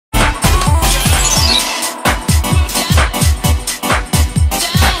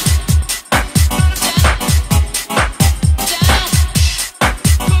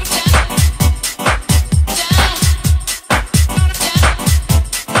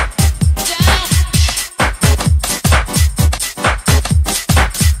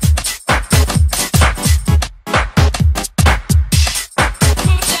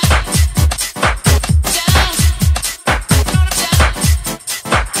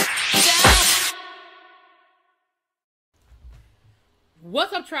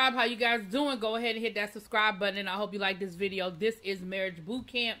What's up, tribe? How you guys doing? Go ahead and hit that subscribe button, and I hope you like this video. This is Marriage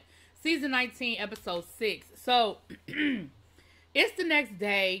Bootcamp Season 19, Episode 6. So, it's the next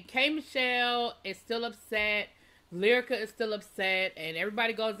day. K. Michelle is still upset. Lyrica is still upset, and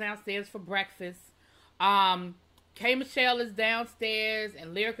everybody goes downstairs for breakfast. K. Michelle is downstairs,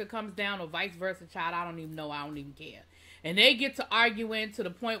 and Lyrica comes down, or vice versa, child. I don't even know. I don't even care. And they get to arguing to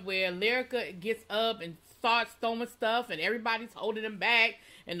the point where Lyrica gets up and starts throwing stuff, and everybody's holding them back,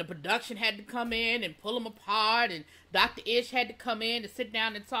 and the production had to come in and pull them apart, and Dr. Ish had to come in to sit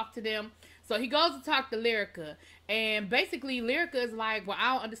down and talk to them. So he goes to talk to Lyrica, and basically Lyrica is like, well,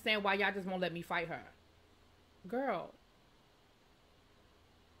 I don't understand why y'all just won't let me fight her. Girl.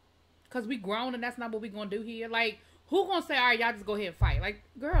 Because we grown, and that's not what we gonna do here. Like, who gonna say, all right, y'all just go ahead and fight? Like,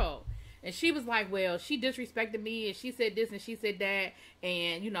 girl. And she was like, well, she disrespected me, and she said this, and she said that,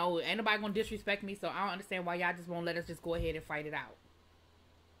 and, you know, ain't nobody gonna disrespect me, so I don't understand why y'all just won't let us just go ahead and fight it out.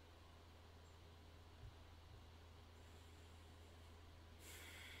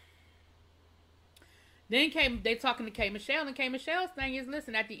 Then they talking to K. Michelle, and K. Michelle's thing is,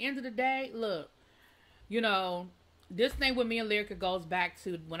 listen, at the end of the day, look, you know, this thing with me and Lyrica goes back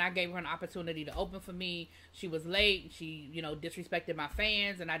to when I gave her an opportunity to open for me. She was late. She, you know, disrespected my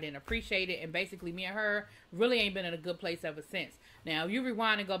fans, and I didn't appreciate it. And basically, me and her really ain't been in a good place ever since. Now, if you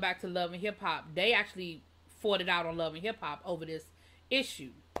rewind and go back to Love and Hip Hop, they actually fought it out on Love and Hip Hop over this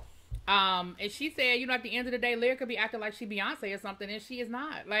issue. And she said, you know, at the end of the day, Lyrica be acting like she Beyonce or something, and she is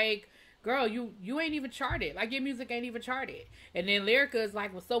not. Like, girl, you ain't even charted. Like, your music ain't even charted. And then Lyrica is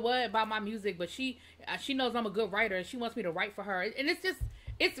like, well, so what about my music? But she knows I'm a good writer, and she wants me to write for her. And it's just,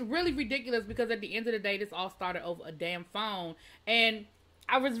 it's really ridiculous, because at the end of the day, this all started over a damn phone. And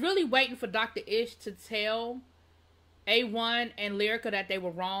I was really waiting for Dr. Ish to tell A1 and Lyrica that they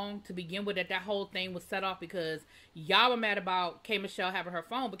were wrong to begin with, that whole thing was set off because y'all were mad about K. Michelle having her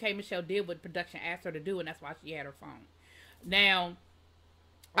phone, but K. Michelle did what production asked her to do, and that's why she had her phone. Now,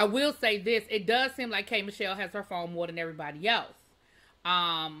 I will say this, it does seem like K. Michelle has her phone more than everybody else.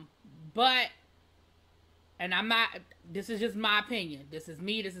 But, and I'm not, this is just my opinion. This is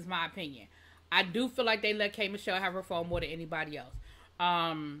me, this is my opinion. I do feel like they let K. Michelle have her phone more than anybody else.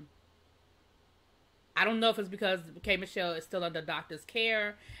 I don't know if it's because K. Michelle is still under doctor's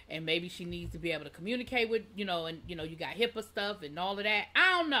care, and maybe she needs to be able to communicate with, you know, and, you know, you got HIPAA stuff and all of that.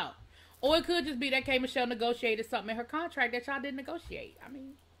 I don't know. Or it could just be that K. Michelle negotiated something in her contract that y'all didn't negotiate. I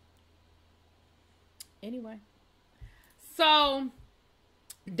mean, anyway. So,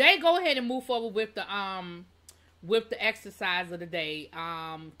 they go ahead and move forward with the exercise of the day.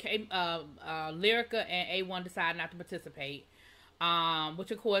 Lyrica and A1 decide not to participate.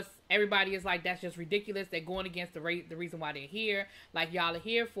 Which, of course, everybody is like, that's just ridiculous. They're going against the reason why they're here. Like, y'all are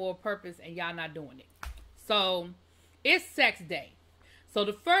here for a purpose, and y'all not doing it. So, it's sex day. So,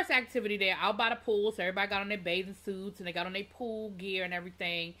 the first activity there, out by the pool, so everybody got on their bathing suits, and they got on their pool gear and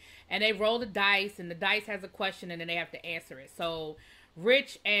everything, and they roll the dice, and the dice has a question, and then they have to answer it. So,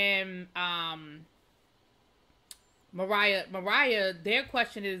 Rich and Mariah, their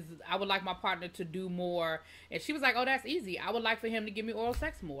question is, I would like my partner to do more. And she was like, oh, that's easy. I would like for him to give me oral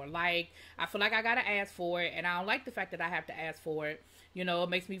sex more. Like, I feel like I gotta ask for it, and I don't like the fact that I have to ask for it. You know, it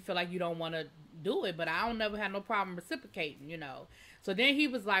makes me feel like you don't want to do it, but I don't never have no problem reciprocating, you know. So then he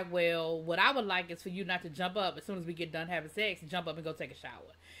was like, well, what I would like is for you not to jump up as soon as we get done having sex, jump up and go take a shower.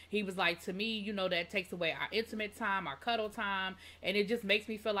 He was like, to me, you know, that takes away our intimate time, our cuddle time, and it just makes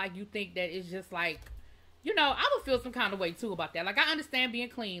me feel like you think that it's just like, you know, I would feel some kind of way too about that. Like, I understand being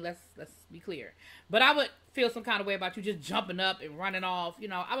clean, let's be clear, but I would feel some kind of way about you just jumping up and running off. You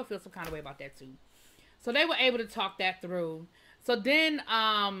know, I would feel some kind of way about that too. So they were able to talk that through. So then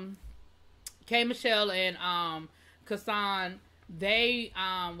K. Michelle and Kassan, they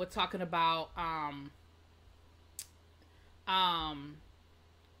were talking about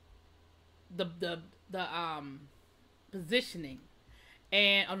the positioning,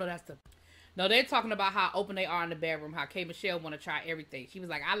 and no, they're talking about how open they are in the bedroom, how K. Michelle want to try everything. She was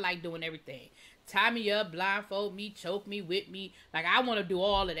like, I like doing everything. Tie me up, blindfold me, choke me, whip me. Like, I want to do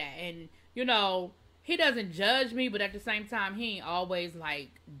all of that. And, you know, he doesn't judge me, but at the same time, he ain't always,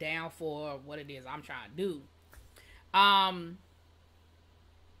 like, down for what it is I'm trying to do. And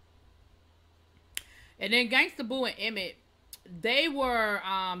then Gangsta Boo and Emmett, they were,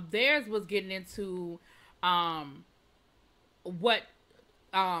 theirs was getting into,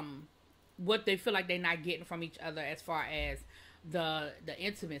 what they feel like they're not getting from each other as far as the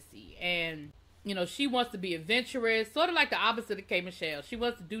intimacy. And, you know, she wants to be adventurous, sort of like the opposite of K. Michelle. She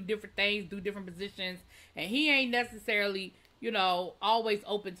wants to do different things, do different positions, and he ain't necessarily you know, always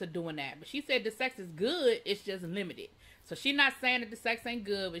open to doing that. But she said the sex is good, it's just limited. So she's not saying that the sex ain't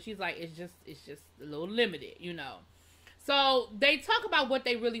good, but she's like, it's just a little limited, you know. So they talk about what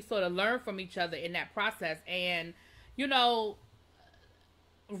they really sort of learned from each other in that process. And, you know,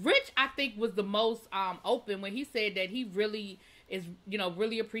 Rich, I think, was the most open when he said that he really is, you know,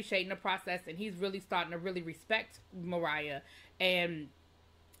 really appreciating the process, and he's really starting to really respect Mariah, and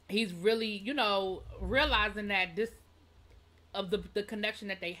he's really, you know, realizing that this, of the connection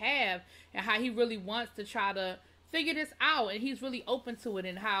that they have, and how he really wants to try to figure this out, and he's really open to it,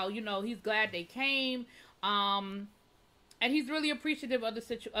 and how, you know, he's glad they came, and he's really appreciative of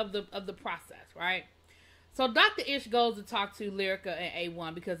the process, right? So Dr. Ish goes to talk to Lyrica and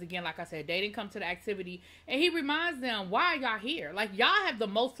A1 because, again, like I said, they didn't come to the activity. And he reminds them, why are y'all here? Like, y'all have the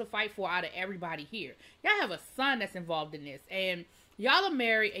most to fight for out of everybody here. Y'all have a son that's involved in this. And y'all are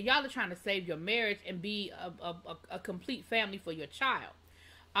married, and y'all are trying to save your marriage and be a complete family for your child.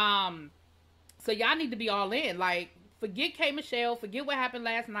 So y'all need to be all in. Like, forget K. Michelle. Forget what happened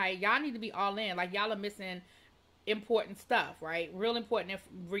last night. Y'all need to be all in. Like, y'all are missing important stuff, right? Real important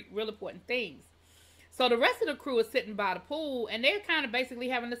things. So the rest of the crew is sitting by the pool, and they're kind of basically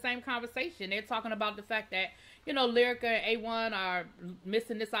having the same conversation. They're talking about the fact that, you know, Lyrica and A1 are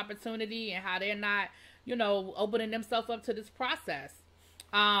missing this opportunity, and how they're not, you know, opening themselves up to this process.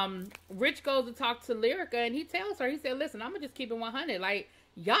 Rich goes to talk to Lyrica, and he tells her, he said, listen, I'm gonna just keep it 100. Like,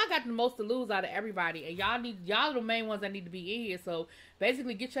 y'all got the most to lose out of everybody, and y'all are the main ones that need to be in here. So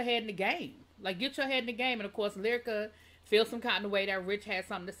basically, get your head in the game. Like, get your head in the game. And of course, Lyrica feels some kind of way that Rich had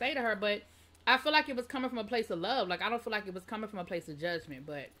something to say to her, but I feel like it was coming from a place of love. Like, I don't feel like it was coming from a place of judgment.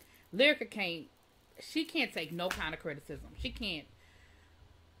 But Lyrica can't take no kind of criticism. She can't.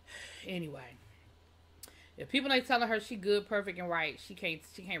 Anyway, if people ain't telling her she good, perfect, and right, she can't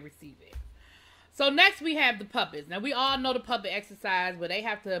receive it. So next we have the puppets. Now, we all know the puppet exercise, where they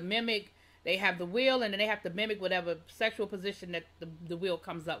have to mimic. They have the wheel, and then they have to mimic whatever sexual position that the wheel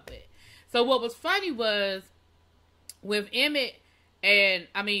comes up with. So what was funny was with Emmett. And,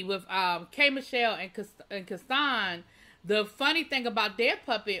 I mean, with K. Michelle and Kastan, the funny thing about their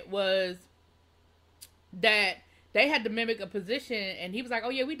puppet was that they had to mimic a position. And he was like, oh,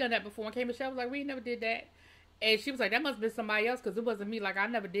 yeah, we done that before. And K. Michelle was like, we never did that. And she was like, that must have been somebody else, because it wasn't me. Like, I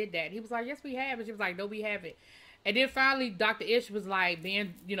never did that. And he was like, yes, we have. And she was like, no, we haven't. And then finally, Dr. Ish was like,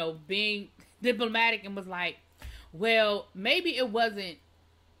 being diplomatic, and was like, well, maybe it wasn't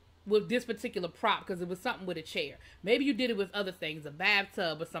with this particular prop, because it was something with a chair. Maybe you did it with other things, a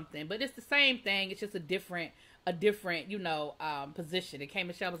bathtub or something, but it's the same thing. It's just a different, you know, position. And K.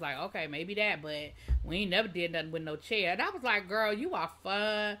 Michelle was like, okay, maybe that, but we ain't never did nothing with no chair. And I was like, girl, you are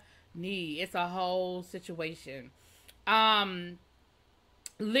funny. It's a whole situation. Lyrica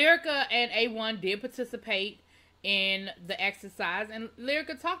and A1 did participate in the exercise, and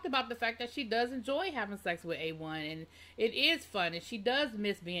Lyrica talked about the fact that she does enjoy having sex with A1, and it is fun, and she does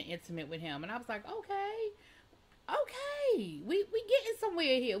miss being intimate with him. And I was like, okay, we getting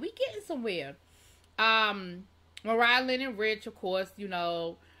somewhere here. We getting somewhere. Mariah Lynn and Rich, of course, you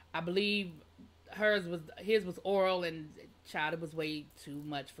know, I believe his was oral, and child, it was way too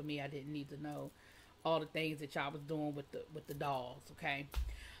much for me. I didn't need to know all the things that y'all was doing with the dolls, okay?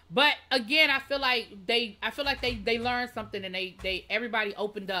 But again, I feel like they learned something, and they everybody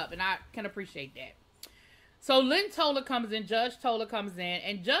opened up, and I can appreciate that. So Lynn Toler comes in, Judge Toler comes in,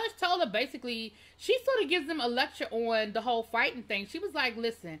 and Judge Toler basically, she sort of gives them a lecture on the whole fighting thing. She was like,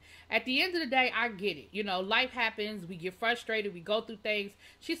 listen, at the end of the day, I get it. You know, life happens, we get frustrated, we go through things.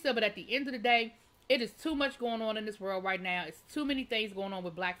 She said, but at the end of the day, it is too much going on in this world right now. It's too many things going on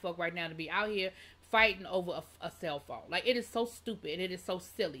with black folk right now to be out here fighting over a cell phone. Like, it is so stupid, and it is so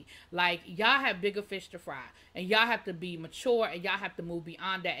silly. Like, y'all have bigger fish to fry, and y'all have to be mature, and y'all have to move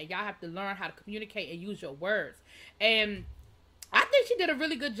beyond that, and y'all have to learn how to communicate and use your words. And I think she did a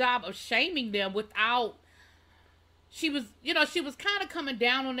really good job of shaming them without, she was kind of coming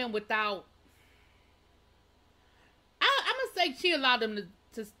down on them without, I'm gonna say she allowed them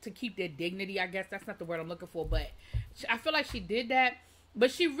to keep their dignity. I guess that's not the word I'm looking for, but I feel like she did that. But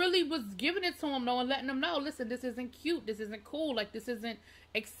she really was giving it to them, though, and letting them know, listen, this isn't cute. This isn't cool. Like, this isn't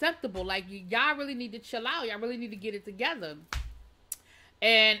acceptable. Like, y'all really need to chill out. Y'all really need to get it together.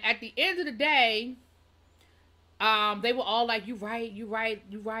 And at the end of the day, they were all like, you right.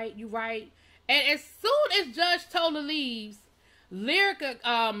 And as soon as Judge Toler leaves,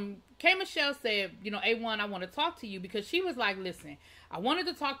 Lyrica, K. Michelle said, you know, A1, I want to talk to you, because she was like, listen, I wanted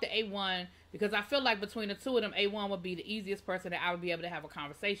to talk to A1 because I feel like between the two of them, A1 would be the easiest person that I would be able to have a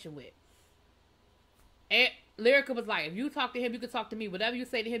conversation with. And Lyrica was like, if you talk to him, you can talk to me. Whatever you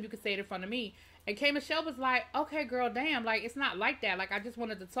say to him, you can say it in front of me. And K Michelle was like, okay, girl, damn, like, it's not like that. Like, I just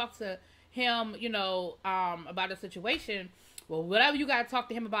wanted to talk to him, you know, about the situation. Well, whatever you got to talk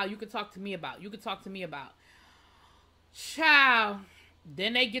to him about, you can talk to me about. You can talk to me about. Child.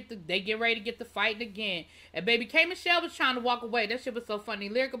 Then they get ready to get the fighting again. And baby K Michelle was trying to walk away. That shit was so funny.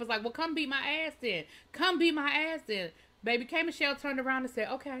 Lyrica was like, well, come beat my ass then. Come beat my ass then. Baby K Michelle turned around and said,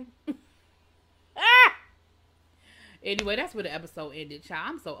 okay. Ah! Anyway, that's where the episode ended, child.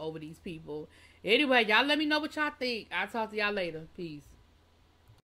 I'm so over these people. Anyway, y'all let me know what y'all think. I'll talk to y'all later. Peace.